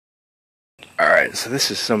Alright, so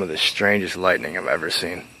this is some of the strangest lightning I've ever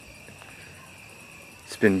seen.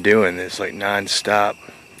 It's been doing this like non-stop,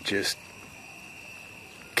 just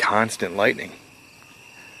constant lightning.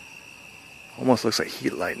 Almost looks like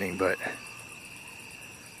heat lightning, but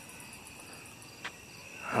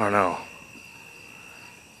I don't know.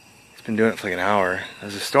 It's been doing it for like an hour.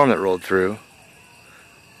 There's a storm that rolled through.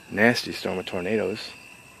 Nasty storm with tornadoes.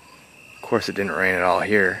 Of course it didn't rain at all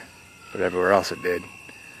here, but everywhere else it did.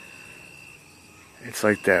 It's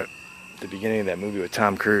like the beginning of that movie with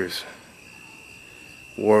Tom Cruise.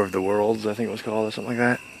 War of the Worlds, I think it was called, or something like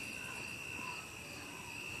that.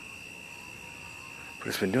 But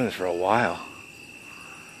it's been doing this for a while.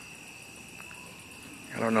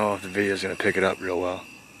 I don't know if the video's going to pick it up real well.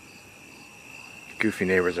 Goofy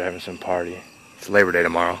neighbors are having some party. It's Labor Day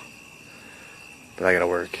tomorrow. But I gotta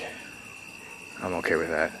work. I'm okay with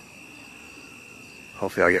that.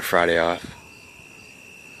 Hopefully I'll get Friday off.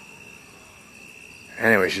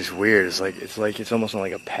 Anyway, it's just weird. It's almost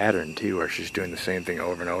like a pattern too, where she's doing the same thing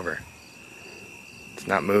over and over. It's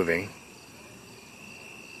not moving.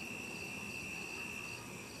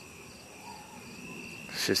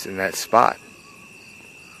 It's just in that spot.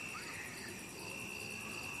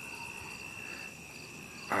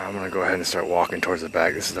 I'm gonna go ahead and start walking towards the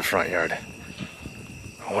back. This is the front yard.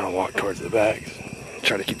 I want to walk towards the back.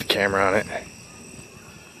 Try to keep the camera on it.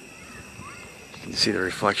 You can see the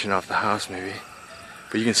reflection off the house, maybe.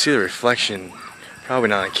 But you can see the reflection, probably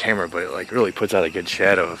not on camera, but it like really puts out a good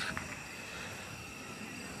shadow of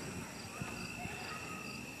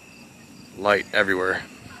light everywhere.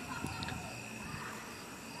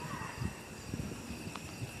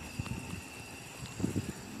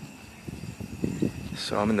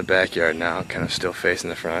 So I'm in the backyard now, kind of still facing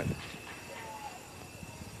the front.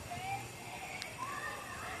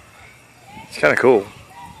 It's kind of cool.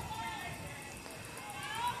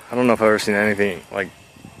 I don't know if I've ever seen anything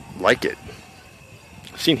like it.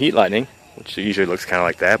 I've seen heat lightning, which usually looks kind of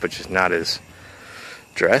like that, but just not as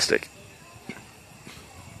drastic.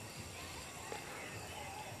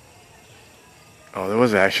 Oh, there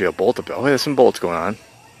was actually a bolt up there. Oh, there's some bolts going on.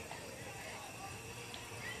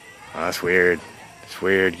 Oh, that's weird. It's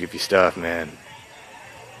weird, goofy stuff, man.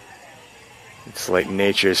 It's like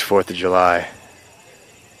nature's 4th of July.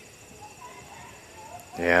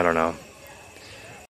 Yeah, I don't know.